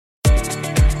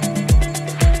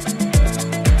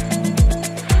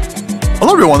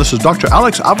Hello everyone, this is Dr.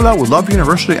 Alex Avila with Love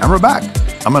University, and we're back.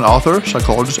 I'm an author,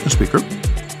 psychologist, and speaker.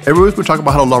 Every week we talk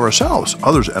about how to love ourselves,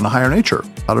 others, and a higher nature,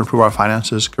 how to improve our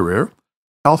finances, career,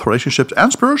 health, relationships,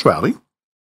 and spirituality.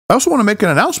 I also want to make an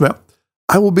announcement.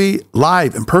 I will be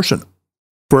live in person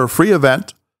for a free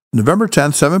event November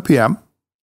 10th, 7 p.m.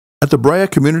 at the Brea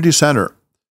Community Center,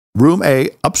 Room A,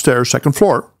 upstairs, second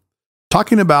floor,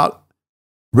 talking about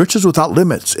riches without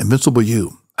limits, invincible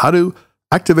you, how to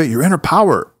activate your inner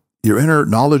power, your inner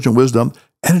knowledge and wisdom,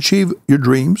 and achieve your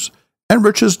dreams and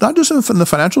riches, not just in the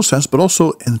financial sense, but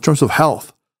also in terms of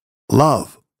health,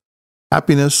 love,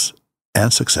 happiness,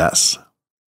 and success.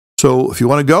 So if you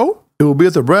want to go, it will be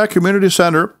at the Brea Community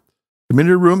Center,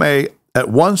 Community Room A, at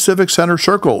 1 Civic Center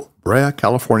Circle, Brea,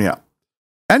 California.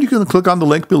 And you can click on the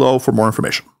link below for more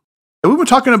information. And we've been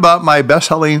talking about my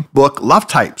best-selling book, Love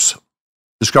Types,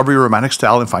 Discover Your Romantic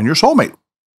Style and Find Your Soulmate.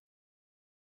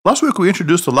 Last week, we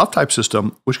introduced the Love Type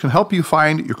System, which can help you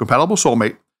find your compatible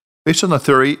soulmate based on the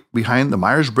theory behind the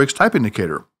Myers-Briggs Type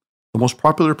Indicator, the most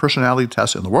popular personality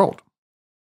test in the world.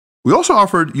 We also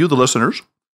offered you, the listeners,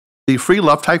 the free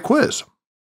Love Type quiz.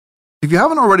 If you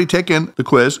haven't already taken the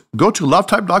quiz, go to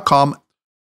lovetype.com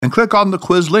and click on the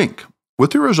quiz link.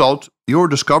 With your results, you will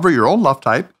discover your own love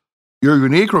type, your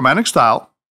unique romantic style,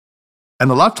 and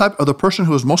the love type of the person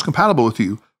who is most compatible with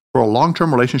you for a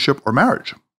long-term relationship or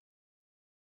marriage.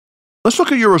 Let's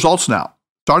look at your results now,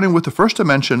 starting with the first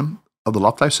dimension of the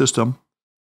Love Type System,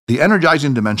 the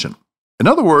energizing dimension. In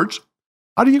other words,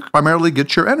 how do you primarily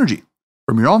get your energy?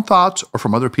 From your own thoughts or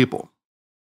from other people?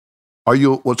 Are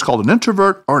you what's called an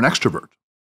introvert or an extrovert?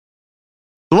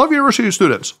 So, Love University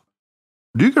students,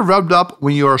 do you get revved up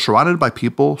when you are surrounded by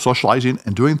people, socializing,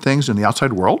 and doing things in the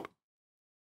outside world?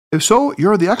 If so,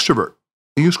 you're the extrovert,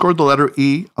 and you scored the letter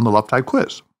E on the Love Type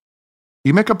quiz.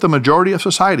 You make up the majority of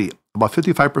society, about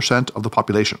 55% of the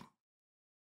population.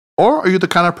 Or are you the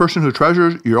kind of person who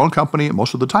treasures your own company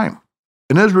most of the time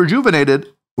and is rejuvenated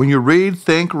when you read,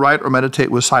 think, write, or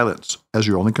meditate with silence as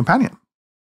your only companion?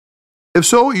 If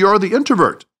so, you're the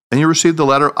introvert, and you received the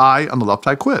letter I on the Love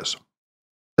Type quiz.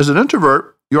 As an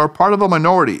introvert, you are part of a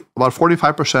minority, about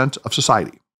 45% of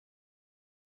society.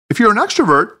 If you're an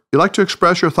extrovert, you like to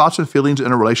express your thoughts and feelings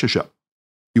in a relationship.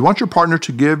 You want your partner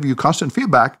to give you constant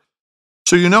feedback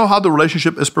so you know how the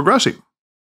relationship is progressing.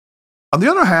 On the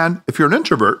other hand, if you're an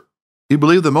introvert, you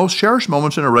believe the most cherished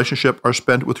moments in a relationship are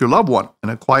spent with your loved one in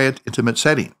a quiet, intimate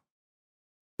setting.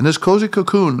 In this cozy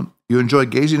cocoon, you enjoy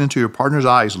gazing into your partner's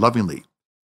eyes lovingly,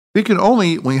 speaking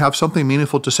only when you have something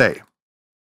meaningful to say.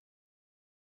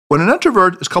 When an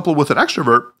introvert is coupled with an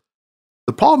extrovert,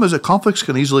 the problem is that conflicts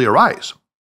can easily arise.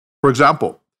 For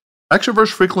example,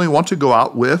 extroverts frequently want to go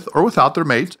out with or without their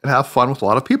mates and have fun with a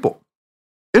lot of people.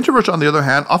 Introverts, on the other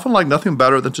hand, often like nothing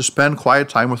better than to spend quiet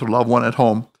time with their loved one at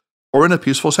home or in a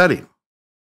peaceful setting.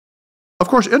 Of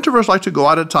course, introverts like to go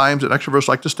out at times and extroverts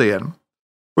like to stay in,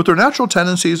 but their natural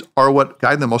tendencies are what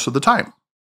guide them most of the time.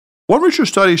 One research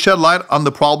study shed light on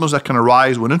the problems that can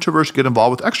arise when introverts get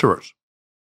involved with extroverts.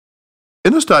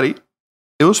 In the study,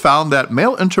 it was found that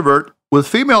male introvert with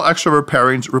female extrovert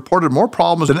pairings reported more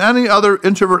problems than any other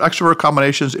introvert-extrovert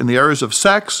combinations in the areas of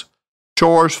sex,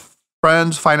 chores,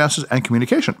 friends, finances, and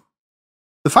communication.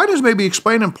 The findings may be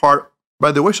explained in part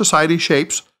by the way society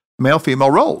shapes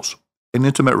male-female roles in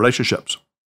intimate relationships.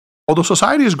 Although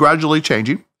society is gradually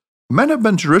changing, men have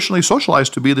been traditionally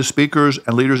socialized to be the speakers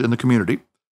and leaders in the community,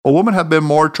 while women have been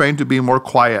more trained to be more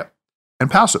quiet and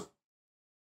passive.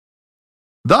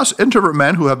 Thus, introvert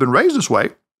men who have been raised this way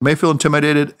may feel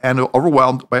intimidated and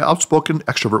overwhelmed by outspoken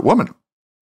extrovert women.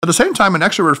 At the same time, an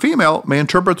extrovert female may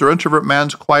interpret their introvert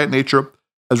man's quiet nature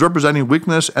as representing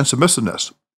weakness and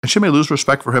submissiveness, and she may lose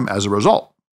respect for him as a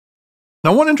result.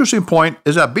 Now, one interesting point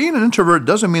is that being an introvert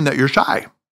doesn't mean that you're shy.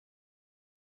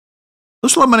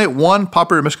 Let's eliminate one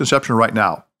popular misconception right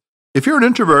now. If you're an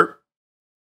introvert,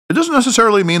 it doesn't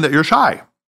necessarily mean that you're shy.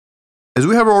 As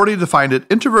we have already defined it,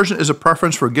 introversion is a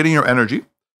preference for getting your energy,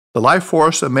 the life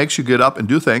force that makes you get up and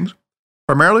do things,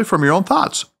 primarily from your own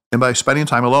thoughts and by spending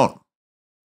time alone.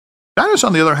 Shyness,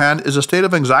 on the other hand, is a state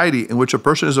of anxiety in which a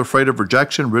person is afraid of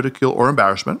rejection, ridicule, or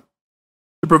embarrassment.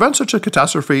 To prevent such a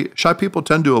catastrophe, shy people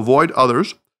tend to avoid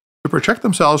others to protect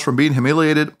themselves from being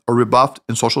humiliated or rebuffed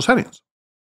in social settings.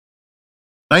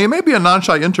 Now, you may be a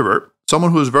non-shy introvert,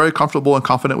 someone who is very comfortable and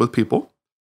confident with people,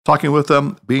 talking with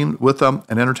them, being with them,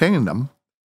 and entertaining them.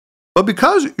 But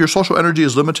because your social energy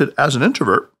is limited as an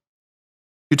introvert,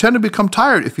 you tend to become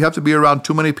tired if you have to be around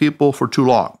too many people for too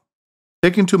long,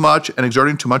 taking too much and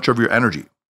exerting too much of your energy.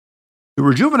 To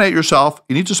rejuvenate yourself,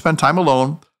 you need to spend time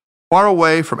alone, far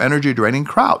away from energy-draining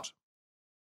crowds.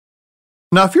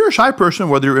 Now, if you're a shy person,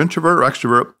 whether you're introvert or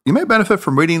extrovert, you may benefit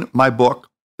from reading my book,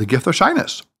 The Gift of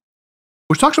Shyness,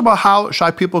 which talks about how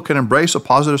shy people can embrace the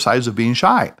positive sides of being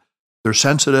shy. They're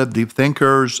sensitive, deep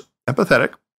thinkers,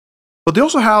 empathetic, but they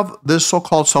also have this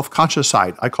so-called self-conscious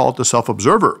side. I call it the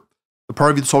self-observer, the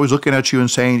part of you that's always looking at you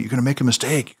and saying, you're going to make a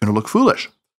mistake, you're going to look foolish.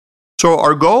 So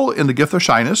our goal in The Gift of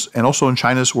Shyness, and also in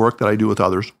shyness work that I do with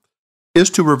others, is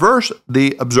to reverse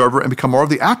the observer and become more of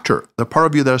the actor, the part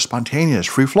of you that is spontaneous,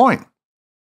 free-flowing.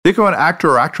 Think of an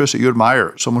actor or actress that you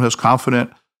admire, someone who's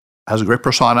confident, has a great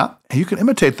persona, and you can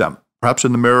imitate them. Perhaps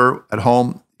in the mirror at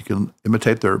home, you can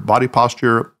imitate their body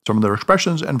posture, some of their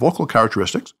expressions and vocal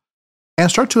characteristics, and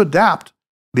start to adapt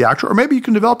the actor, or maybe you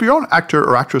can develop your own actor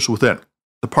or actress within,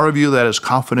 the part of you that is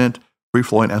confident,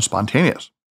 free-flowing, and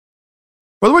spontaneous.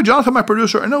 By the way, Jonathan, my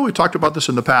producer, I know we talked about this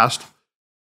in the past.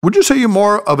 Would you say you're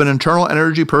more of an internal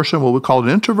energy person, what we call an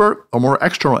introvert, or more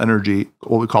external energy,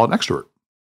 what we call an extrovert?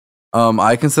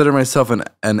 I consider myself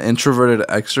an introverted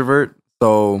extrovert.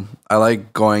 So I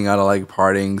like going out, I like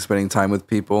partying, spending time with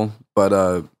people. But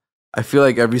I feel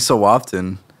like every so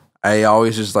often, I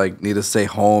always just like need to stay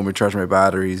home, recharge my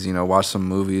batteries, watch some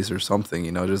movies or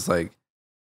something, just like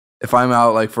if I'm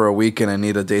out like for a weekend, I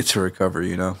need a day to recover,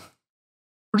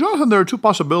 For Jonathan, there are two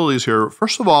possibilities here.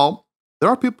 First of all, there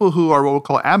are people who are what we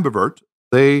call ambivert.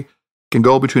 They can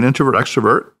go between introvert and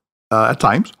extrovert at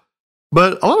times.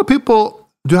 But a lot of people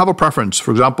do have a preference. For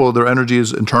example, their energy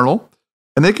is internal.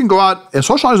 And they can go out and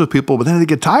socialize with people, but then they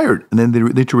get tired. And then they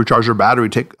need to recharge their battery,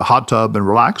 take a hot tub, and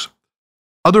relax.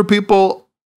 Other people,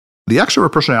 the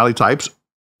extrovert personality types,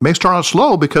 may start out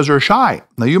slow because they're shy.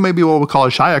 Now, you may be what we call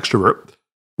a shy extrovert,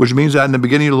 which means that in the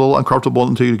beginning you're a little uncomfortable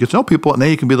until you get to know people, and then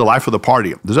you can be the life of the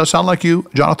party. Does that sound like you,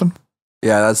 Jonathan?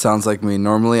 Yeah, that sounds like me.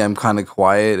 Normally, I'm kind of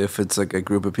quiet if it's like a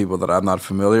group of people that I'm not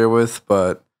familiar with,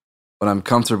 but when I'm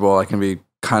comfortable, I can be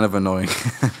kind of annoying.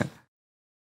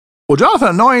 Well, Jonathan,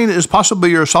 annoying is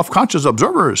possibly your self-conscious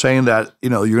observer saying that,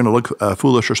 you're going to look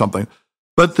foolish or something.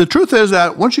 But the truth is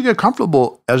that once you get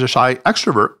comfortable as a shy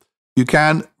extrovert, you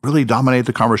can really dominate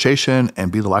the conversation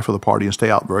and be the life of the party and stay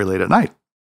out very late at night.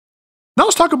 Now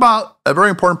let's talk about a very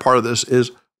important part of this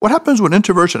is what happens when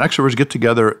introverts and extroverts get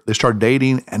together, they start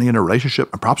dating and in a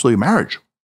relationship and possibly marriage.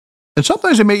 And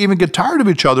sometimes they may even get tired of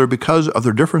each other because of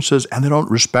their differences and they don't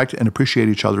respect and appreciate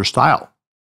each other's style.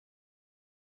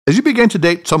 As you begin to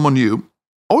date someone new,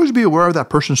 always be aware of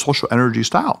that person's social energy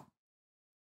style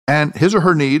and his or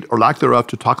her need or lack thereof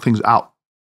to talk things out.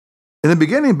 In the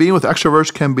beginning, being with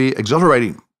extroverts can be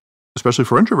exhilarating, especially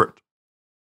for introverts.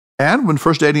 And when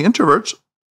first dating introverts,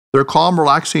 their calm,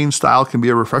 relaxing style can be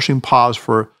a refreshing pause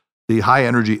for the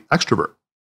high-energy extrovert.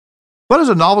 But as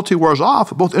the novelty wears off,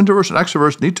 both introverts and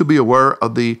extroverts need to be aware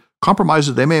of the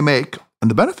compromises they may make and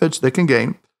the benefits they can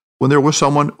gain when they're with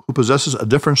someone who possesses a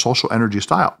different social energy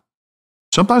style.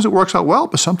 Sometimes it works out well,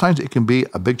 but sometimes it can be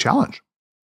a big challenge.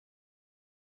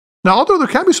 Now, although there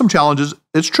can be some challenges,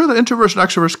 it's true that introverts and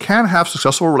extroverts can have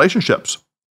successful relationships.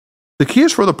 The key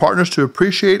is for the partners to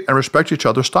appreciate and respect each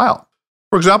other's style.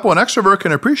 For example, an extrovert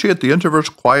can appreciate the introvert's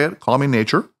quiet, calming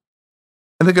nature,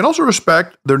 and they can also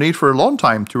respect their need for alone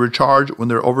time to recharge when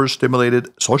they're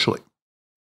overstimulated socially.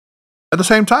 At the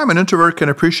same time, an introvert can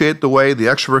appreciate the way the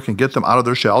extrovert can get them out of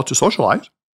their shell to socialize.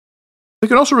 They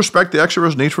can also respect the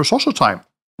extrovert's need for social time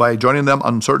by joining them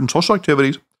on certain social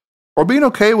activities or being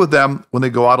okay with them when they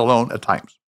go out alone at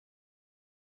times.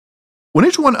 When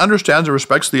each one understands and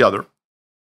respects the other,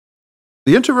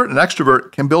 the introvert and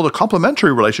extrovert can build a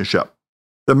complementary relationship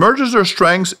that merges their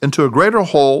strengths into a greater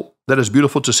whole that is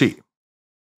beautiful to see.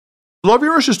 Love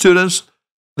University students,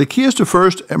 the key is to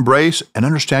first embrace and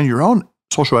understand your own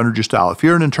social energy style. If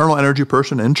you're an internal energy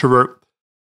person, an introvert,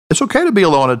 it's okay to be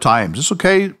alone at times. It's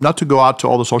okay not to go out to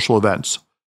all the social events.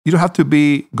 You don't have to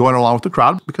be going along with the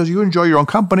crowd because you enjoy your own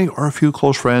company or a few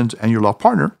close friends and your love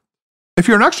partner. If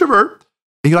you're an extrovert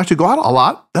and you like to go out a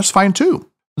lot, that's fine too.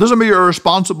 It doesn't mean you're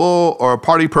irresponsible or a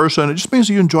party person. It just means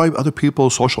that you enjoy other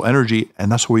people's social energy,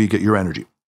 and that's where you get your energy.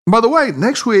 And by the way,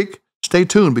 next week, stay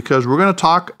tuned because we're going to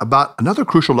talk about another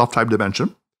crucial love type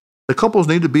dimension. The couples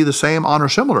need to be the same, on, or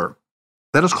similar.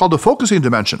 That is called the focusing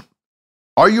dimension.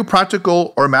 Are you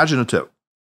practical or imaginative?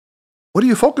 What do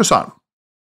you focus on?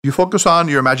 Do you focus on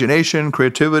your imagination,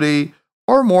 creativity,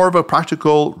 or more of a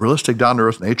practical, realistic,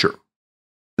 down-to-earth nature?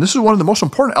 And this is one of the most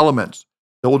important elements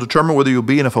that will determine whether you'll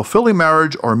be in a fulfilling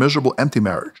marriage or a miserable, empty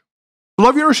marriage.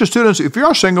 Love University students, if you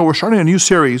are single, we're starting a new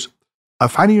series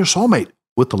of finding your soulmate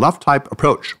with the love type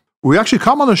approach. We actually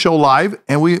come on the show live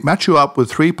and we match you up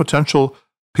with 3 potential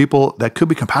people that could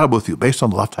be compatible with you based on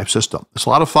the love type system. It's a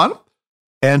lot of fun.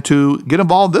 And to get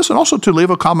involved in this and also to leave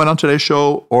a comment on today's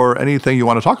show or anything you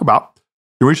want to talk about,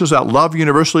 You can reach us at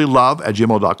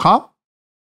loveuniversalilove@gmail.com.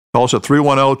 Call us at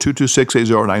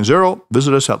 310-226-8090.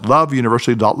 Visit us at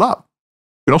loveuniversity.love. You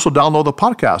can also download the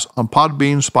podcast on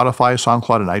Podbean, Spotify,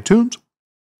 SoundCloud, and iTunes.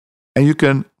 And you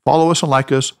can follow us and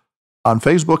like us on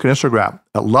Facebook and Instagram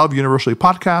at Love University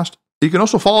Podcast. You can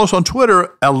also follow us on Twitter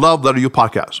at Love_U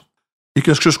Podcast. You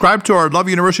can subscribe to our Love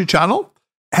University channel,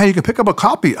 and you can pick up a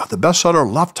copy of the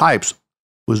bestseller Love Types,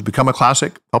 which has become a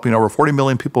classic, helping over 40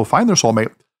 million people find their soulmate,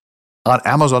 on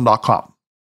Amazon.com.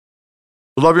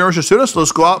 So Love University students,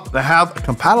 let's go out and have a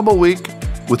compatible week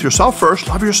with yourself first.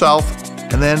 Love yourself,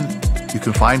 and then you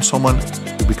can find someone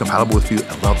who will be compatible with you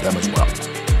and love them as well.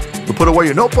 So put away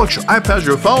your notebooks, your iPads,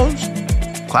 your phones.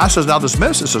 Class is now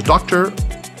dismissed. This is Dr.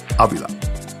 Avila.